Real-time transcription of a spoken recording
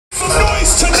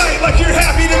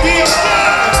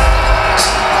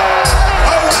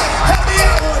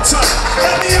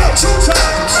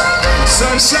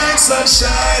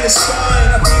sunshine is fine.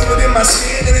 I feel it in my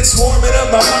skin and it's warming up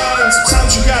my mind.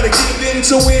 Sometimes you gotta give in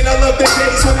to win. I love the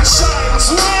days when it shines.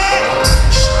 Right?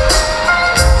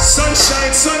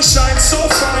 Sunshine, sunshine, so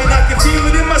fine. I can feel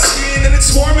it in my skin and it's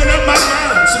warming up my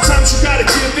mind. Sometimes you gotta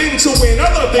give in to win.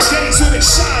 I love the days when it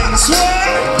shines.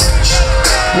 Right?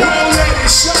 Whoa, let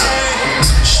it shine.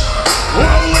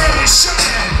 Whoa, let it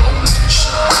shine.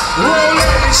 Whoa,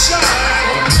 let it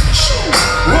shine.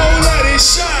 Whoa, let it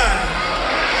shine.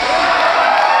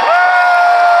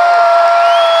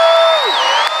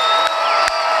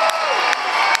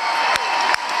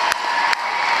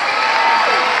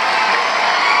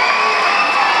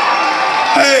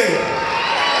 Hey.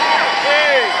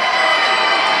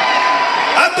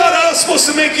 I thought I was supposed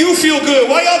to make you feel good.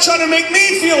 Why y'all trying to make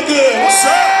me feel good? What's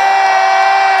up?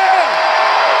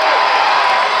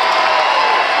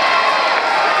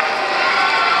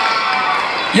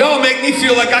 Y'all make me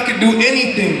feel like I can do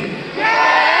anything. Do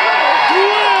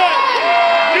it!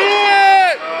 Do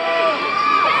it!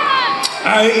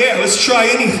 Alright, yeah, let's try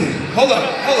anything. Hold on,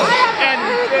 hold on.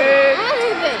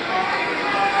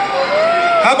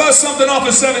 How about something off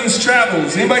of Seven's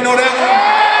Travels? Anybody know that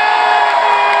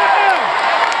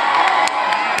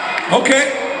one?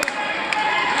 Okay.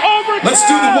 Let's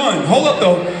do the one. Hold up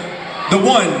though. The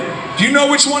one. Do you know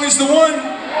which one is the one?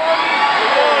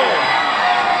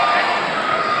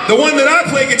 The one that I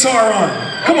play guitar on.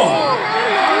 Come on.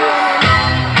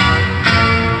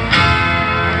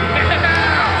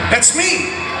 That's me.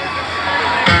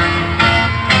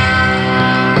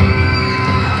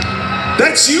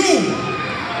 That's you.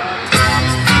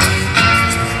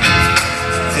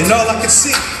 And all I could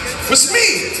see was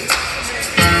me.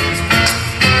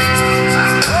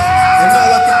 And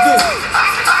all I could do.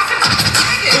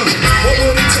 What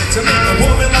would it take to make a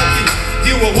woman like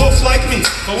you? You a wolf like me,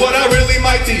 for what I really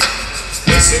might be.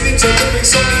 Listening to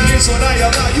lyrics only here's what I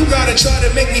allow. You gotta try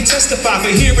to make me testify for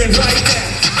hearing right now.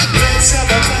 Let's have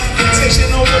a conversation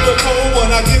over the cold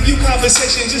one. I'll give you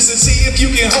conversation just to see if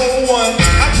you can hold one.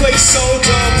 I play so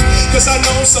dumb, cause I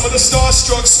know some of the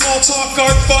starstruck small talk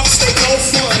art fucks, they no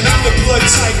fun. I'm the blood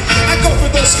type, I go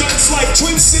for those guns like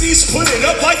Twin Cities, put it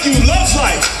up like you love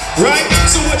life, right?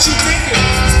 So what you thinking?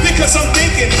 Because I'm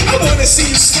thinking, I wanna see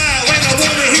you smile and I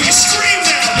wanna hear you scream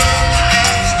now.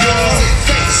 Your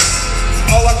face,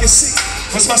 all I can see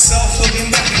was myself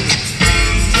looking back at me.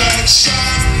 Reflection.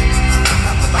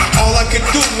 All I could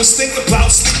do was think about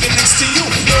sleeping next to you.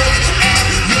 Look at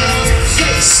your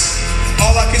face.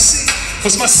 All I could see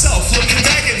was myself looking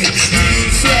back at me.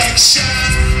 Reflection,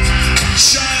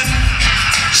 shun,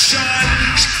 shun.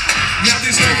 Now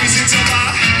there's no reason to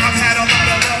lie. I've had a lot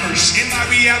of lovers. In my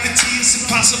reality, it's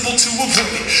impossible to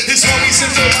avoid. There's no reason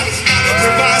for life not to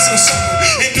provide some summer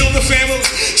and build a family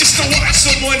just to watch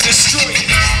someone destroy it.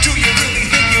 Do you really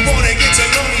think you wanna get to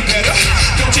know me better?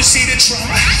 Don't you see the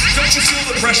trauma? Don't you feel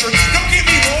the pressure? Don't get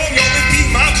me wrong, y'all, it'd be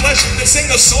my pleasure to sing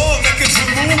a song that could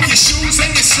remove your shoes and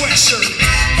your sweatshirt.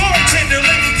 Bartender,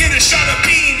 let me get a shot of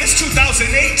bean. It's 2018,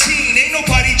 ain't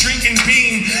nobody drinking bean.